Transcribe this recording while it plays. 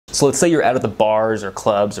So let's say you're out at the bars or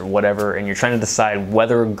clubs or whatever, and you're trying to decide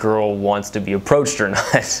whether a girl wants to be approached or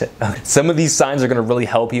not. Some of these signs are going to really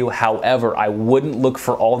help you. However, I wouldn't look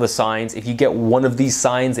for all the signs. If you get one of these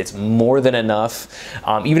signs, it's more than enough.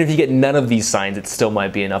 Even if you get none of these signs, it still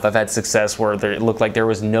might be enough. I've had success where it looked like there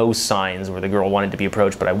was no signs where the girl wanted to be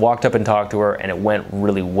approached, but I walked up and talked to her and it went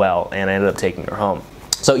really well, and I ended up taking her home.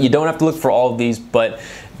 So you don't have to look for all of these, but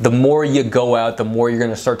the more you go out, the more you're going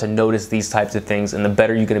to start to notice these types of things, and the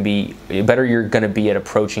better you're going to be at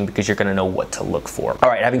approaching, because you're going to know what to look for. All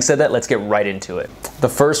right, having said that, let's get right into it. The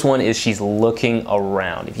first one is she's looking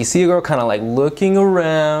around. If you see a girl kind of like looking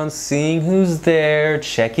around, seeing who's there,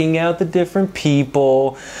 checking out the different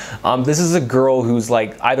people, this is a girl who's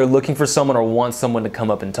like either looking for someone or wants someone to come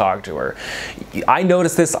up and talk to her. I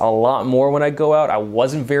notice this a lot more when I go out. I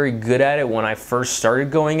wasn't very good at it when I first started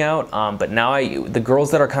going out, but now the girls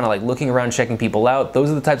that are kind of like looking around, checking people out, those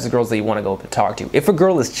are the types of girls that you want to go up and talk to. If a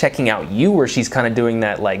girl is checking out you, where she's kind of doing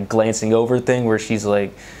that like glancing over thing, where she's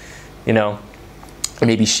like, you know,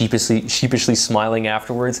 maybe sheepishly smiling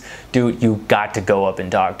afterwards, dude, you got to go up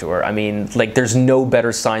and talk to her. I mean, like, there's no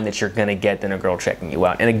better sign that you're gonna get than a girl checking you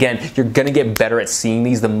out. And again, you're gonna get better at seeing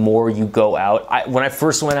these the more you go out. When I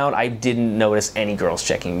first went out, I didn't notice any girls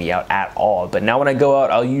checking me out at all. But now when I go out,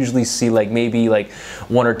 I'll usually see like maybe like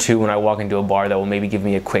one or two when I walk into a bar that will maybe give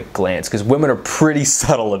me a quick glance, because women are pretty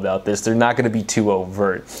subtle about this. They're not gonna be too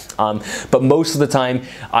overt. But most of the time,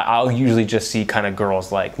 I'll usually just see kind of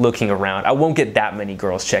girls like looking around. I won't get that many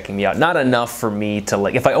girls checking me out. Not enough for me to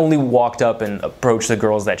like, if I only walked up and approached the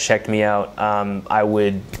girls that checked me out, I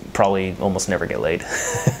would probably almost never get laid.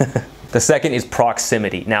 The second is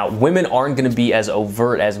proximity. Now, women aren't gonna be as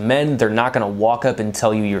overt as men. They're not gonna walk up and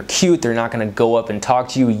tell you you're cute. They're not gonna go up and talk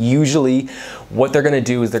to you. Usually, what they're gonna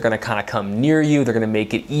do is they're gonna kind of come near you. They're gonna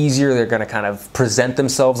make it easier. They're gonna kind of present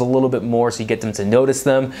themselves a little bit more so you get them to notice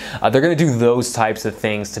them. They're gonna do those types of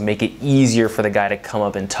things to make it easier for the guy to come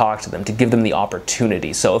up and talk to them, to give them the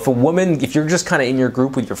opportunity. So if you're just kind of in your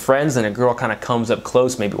group with your friends and a girl kind of comes up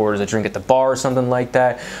close, maybe orders a drink at the bar or something like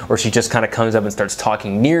that, or she just kind of comes up and starts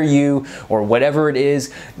talking near you, or whatever it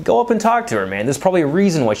is, go up and talk to her, man. There's probably a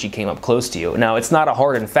reason why she came up close to you. Now, it's not a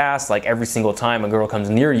hard and fast, like every single time a girl comes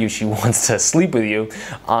near you, she wants to sleep with you.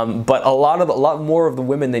 But a lot more of the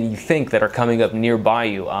women than you think that are coming up nearby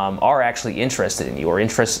you are actually interested in you, or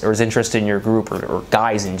is interested in your group, or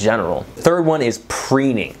guys in general. Third one is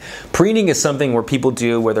preening. Preening is something where people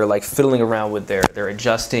do where they're like fiddling around with they're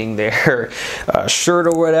adjusting their shirt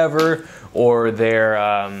or whatever, or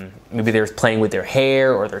maybe they're playing with their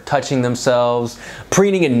hair, or they're touching themselves.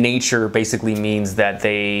 Preening in nature basically means that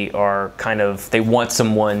they want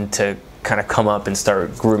someone to kind of come up and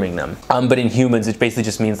start grooming them. But in humans, it basically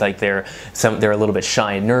just means like they're a little bit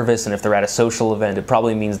shy and nervous, and if they're at a social event, it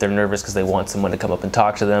probably means they're nervous because they want someone to come up and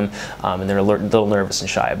talk to them, and they're a little nervous and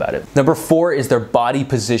shy about it. Number 4 is their body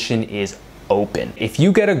position is open. If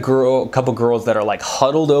you get a couple girls that are like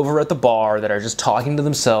huddled over at the bar, that are just talking to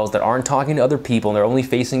themselves, that aren't talking to other people, and they're only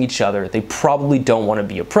facing each other, they probably don't want to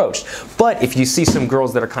be approached. But if you see some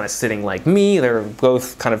girls that are kind of sitting like me, they're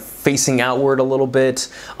both kind of facing outward a little bit,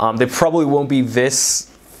 they probably won't be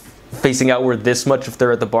facing outward this much. If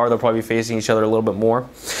they're at the bar, they'll probably be facing each other a little bit more.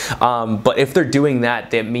 But if they're doing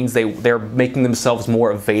that, that means they're making themselves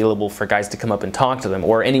more available for guys to come up and talk to them,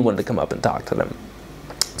 or anyone to come up and talk to them.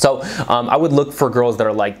 So I would look for girls that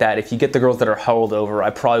are like that. If you get the girls that are huddled over, I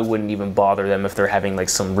probably wouldn't even bother them if they're having like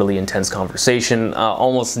some really intense conversation.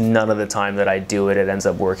 Almost none of the time that I do it, it ends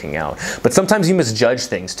up working out. But sometimes you misjudge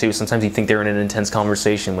things too. Sometimes you think they're in an intense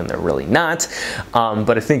conversation when they're really not.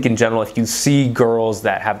 But I think in general, if you see girls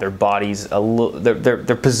that have their bodies,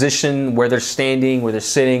 their position, where they're standing, where they're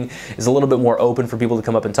sitting, is a little bit more open for people to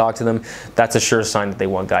come up and talk to them, that's a sure sign that they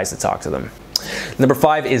want guys to talk to them. Number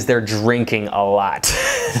 5 is they're drinking a lot.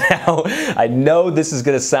 Now, I know this is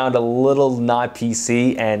going to sound a little not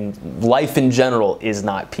PC, and life in general is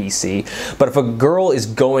not PC, but if a girl is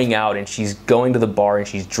going out and she's going to the bar and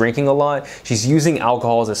she's drinking a lot, she's using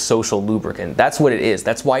alcohol as a social lubricant. That's what it is.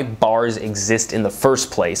 That's why bars exist in the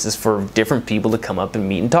first place, is for different people to come up and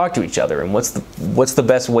meet and talk to each other. And what's the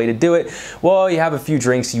best way to do it? Well, you have a few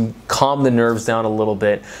drinks, you calm the nerves down a little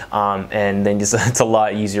bit, and then it's a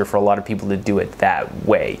lot easier for a lot of people to do do it that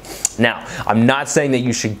way. Now, I'm not saying that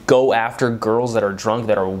you should go after girls that are drunk,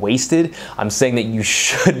 that are wasted. I'm saying that you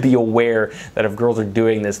should be aware that if girls are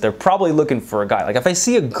doing this, they're probably looking for a guy. Like if I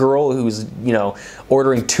see a girl who's, you know,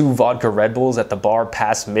 ordering 2 vodka Red Bulls at the bar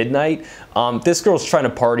past midnight, this girl's trying to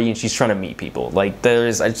party and she's trying to meet people. Like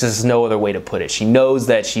there's just no other way to put it. She knows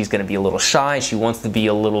that she's going to be a little shy. She wants to be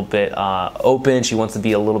a little bit open. She wants to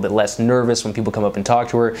be a little bit less nervous when people come up and talk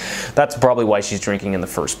to her. That's probably why she's drinking in the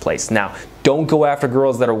first place. Now, don't go after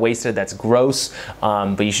girls that are wasted. That's gross,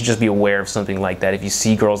 but you should just be aware of something like that. If you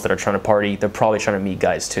see girls that are trying to party, they're probably trying to meet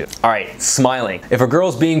guys too. All right, smiling. If a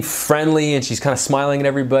girl's being friendly and she's kind of smiling at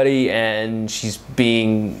everybody and she's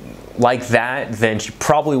being like that, then she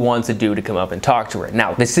probably wants a dude to come up and talk to her.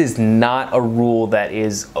 Now, this is not a rule that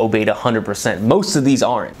is obeyed 100%. Most of these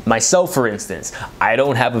aren't. Myself, for instance, I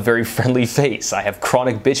don't have a very friendly face. I have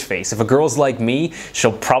chronic bitch face. If a girl's like me,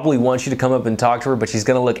 she'll probably want you to come up and talk to her, but she's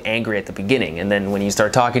gonna look angry at the beginning. And then when you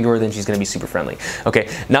start talking to her, then she's gonna be super friendly. Okay,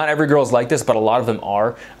 not every girl's like this, but a lot of them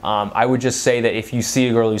are. I would just say that if you see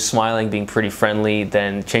a girl who's smiling, being pretty friendly,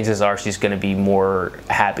 then chances are she's gonna be more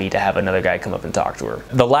happy to have another guy come up and talk to her.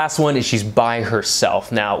 The last one is she's by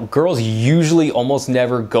herself. Now, girls usually almost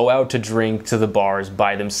never go out to drink to the bars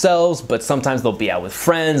by themselves, but sometimes they'll be out with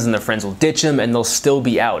friends and their friends will ditch them and they'll still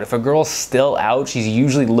be out. If a girl's still out, she's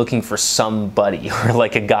usually looking for somebody or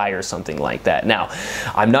like a guy or something like that. Now,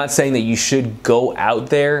 I'm not saying that you should go out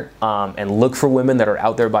there and look for women that are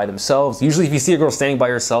out there by themselves. Usually if you see a girl standing by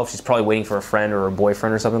herself, she's probably waiting for a friend or a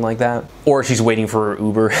boyfriend or something like that. Or she's waiting for her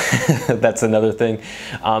Uber. That's another thing.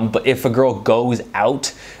 But if a girl goes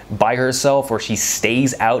out by herself or she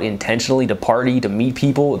stays out intentionally to party, to meet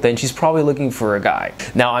people, then she's probably looking for a guy.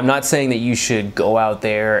 Now, I'm not saying that you should go out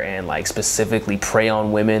there and like specifically prey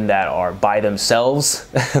on women that are by themselves,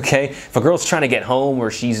 okay? If a girl's trying to get home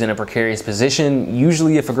or she's in a precarious position,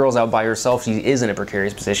 usually if a girl's out by herself, she is in a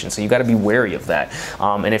precarious position, so you gotta be wary of that.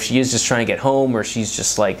 And if she is just trying to get home or she's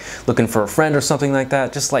just like looking for a friend or something like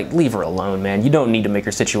that, just like leave her alone, man. You don't need to make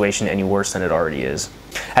her situation any worse than it already is.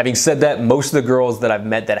 Having said that, most of the girls that I've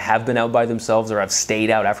met that have been out by themselves or have stayed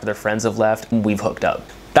out after their friends have left, we've hooked up.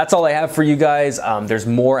 That's all I have for you guys. There's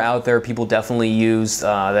more out there people definitely use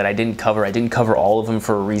that I didn't cover. I didn't cover all of them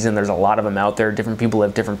for a reason. There's a lot of them out there. Different people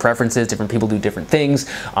have different preferences. Different people do different things.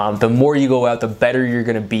 The more you go out, the better you're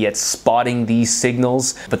gonna be at spotting these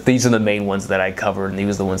signals. But these are the main ones that I covered, and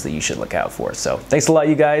these are the ones that you should look out for. So thanks a lot,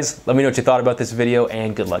 you guys. Let me know what you thought about this video,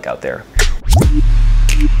 and good luck out there.